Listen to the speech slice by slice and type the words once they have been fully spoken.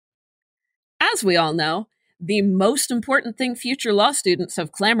as we all know, the most important thing future law students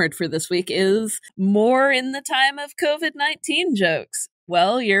have clamored for this week is more in the time of COVID-19 jokes.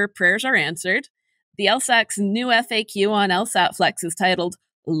 Well, your prayers are answered. The LSAC's new FAQ on LSAT-Flex is titled,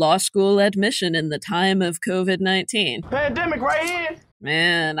 Law School Admission in the Time of COVID-19. Pandemic right here!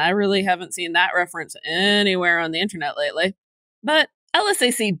 Man, I really haven't seen that reference anywhere on the internet lately. But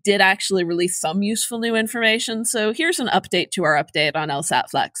LSAC did actually release some useful new information, so here's an update to our update on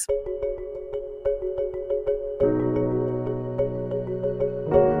LSAT-Flex.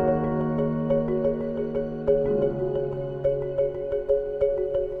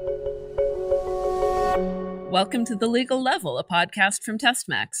 Welcome to The Legal Level, a podcast from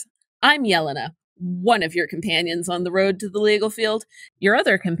LSATMax. I'm Jelena, one of your companions on the road to the legal field. Your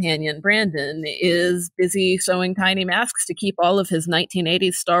other companion, Branden, is busy sewing tiny masks to keep all of his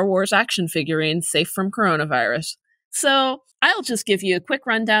 1980s Star Wars action figurines safe from coronavirus. So I'll just give you a quick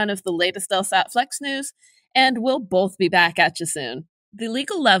rundown of the latest LSAT-Flex news, and we'll both be back at you soon. The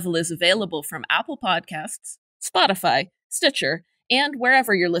Legal Level is available from Apple Podcasts, Spotify, Stitcher, and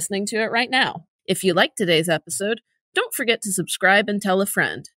wherever you're listening to it right now. If you liked today's episode, don't forget to subscribe and tell a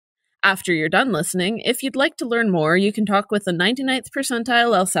friend. After you're done listening, if you'd like to learn more, you can talk with a 99th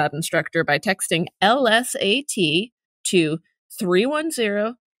percentile LSAT instructor by texting LSAT to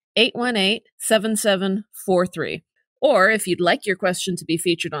 310-818-7743. Or if you'd like your question to be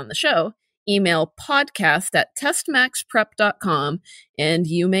featured on the show, email podcast@testmaxprep.com and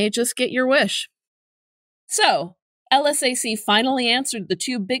you may just get your wish. So, LSAC finally answered the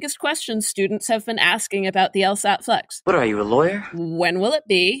two biggest questions students have been asking about the LSAT-Flex. What are you, a lawyer? When will it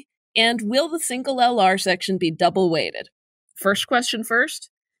be? And will the single LR section be double weighted? First question first.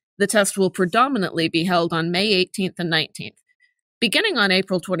 The test will predominantly be held on May 18th and 19th. Beginning on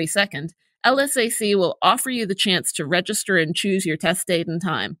April 22nd, LSAC will offer you the chance to register and choose your test date and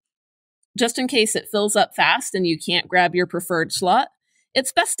time. Just in case it fills up fast and you can't grab your preferred slot,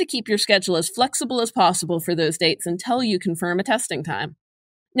 it's best to keep your schedule as flexible as possible for those dates until you confirm a testing time.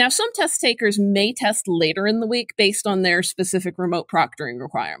 Now, some test takers may test later in the week based on their specific remote proctoring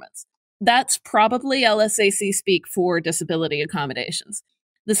requirements. That's probably LSAC speak for disability accommodations.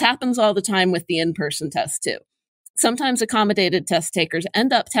 This happens all the time with the in-person test, too. Sometimes accommodated test takers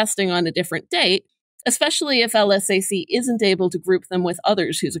end up testing on a different date, especially if LSAC isn't able to group them with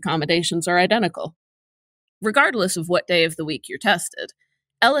others whose accommodations are identical. Regardless of what day of the week you're tested,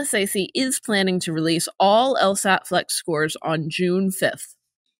 LSAC is planning to release all LSAT-Flex scores on June 5th.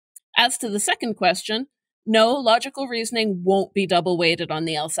 As to the second question, no, logical reasoning won't be double-weighted on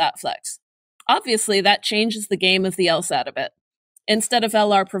the LSAT-Flex. Obviously, that changes the game of the LSAT a bit. Instead of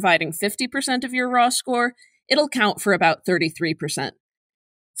LR providing 50% of your raw score, it'll count for about 33%.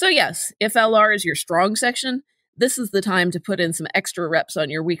 So yes, if LR is your strong section, this is the time to put in some extra reps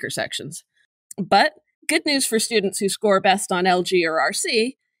on your weaker sections. But good news for students who score best on LG or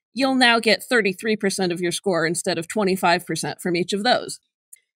RC, you'll now get 33% of your score instead of 25% from each of those.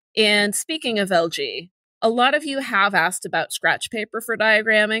 And speaking of LG, a lot of you have asked about scratch paper for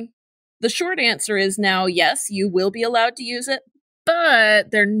diagramming. The short answer is now yes, you will be allowed to use it,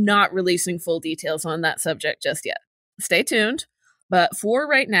 but they're not releasing full details on that subject just yet. Stay tuned, but for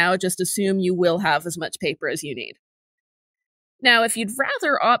right now, just assume you will have as much paper as you need. Now, if you'd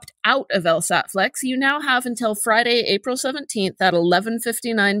rather opt out of LSAT-Flex, you now have until Friday, April 17th at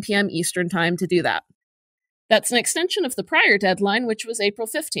 11:59 p.m. Eastern Time to do that. That's an extension of the prior deadline, which was April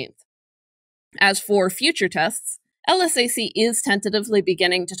 15th. As for future tests, LSAC is tentatively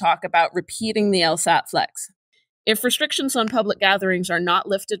beginning to talk about repeating the LSAT-Flex. If restrictions on public gatherings are not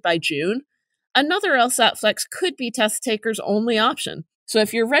lifted by June, another LSAT-Flex could be test takers' only option. So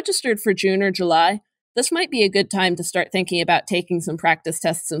if you're registered for June or July, this might be a good time to start thinking about taking some practice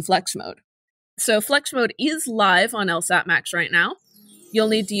tests in Flex mode. So Flex mode is live on LSATMax right now. You'll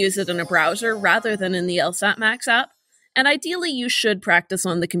need to use it in a browser rather than in the LSATMax app, and ideally you should practice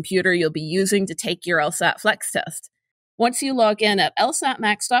on the computer you'll be using to take your LSAT Flex test. Once you log in at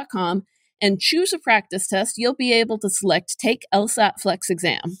LSATMax.com and choose a practice test, you'll be able to select Take LSAT Flex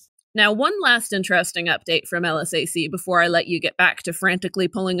Exam. Now, one last interesting update from LSAC before I let you get back to frantically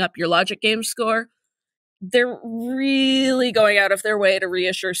pulling up your logic game score. They're really going out of their way to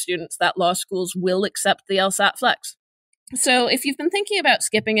reassure students that law schools will accept the LSAT Flex. So if you've been thinking about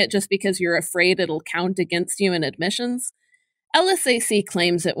skipping it just because you're afraid it'll count against you in admissions, LSAC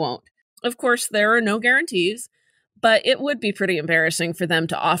claims it won't. Of course, there are no guarantees, but it would be pretty embarrassing for them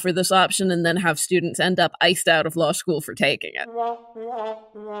to offer this option and then have students end up iced out of law school for taking it.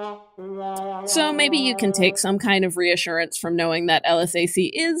 So maybe you can take some kind of reassurance from knowing that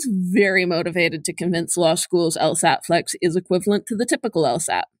LSAC is very motivated to convince law schools LSAT Flex is equivalent to the typical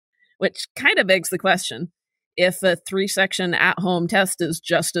LSAT. which kind of begs the question. If a 3-section at-home test is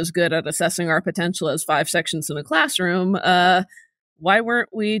just as good at assessing our potential as 5 sections in a classroom, why weren't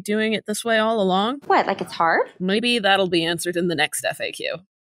we doing it this way all along? What, like it's hard? Maybe that'll be answered in the next FAQ.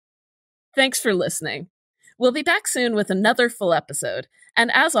 Thanks for listening. We'll be back soon with another full episode, and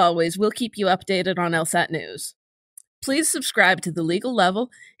as always, we'll keep you updated on LSAT news. Please subscribe to The Legal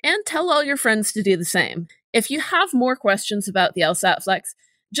Level and tell all your friends to do the same. If you have more questions about the LSAT-Flex,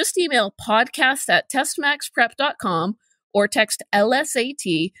 just email podcast@testmaxprep.com or text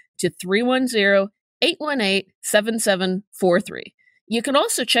LSAT to 310-818-7743. You can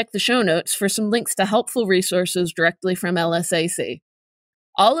also check the show notes for some links to helpful resources directly from LSAC.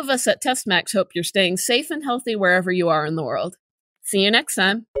 All of us at TestMax hope you're staying safe and healthy wherever you are in the world. See you next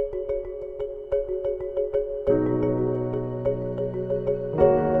time.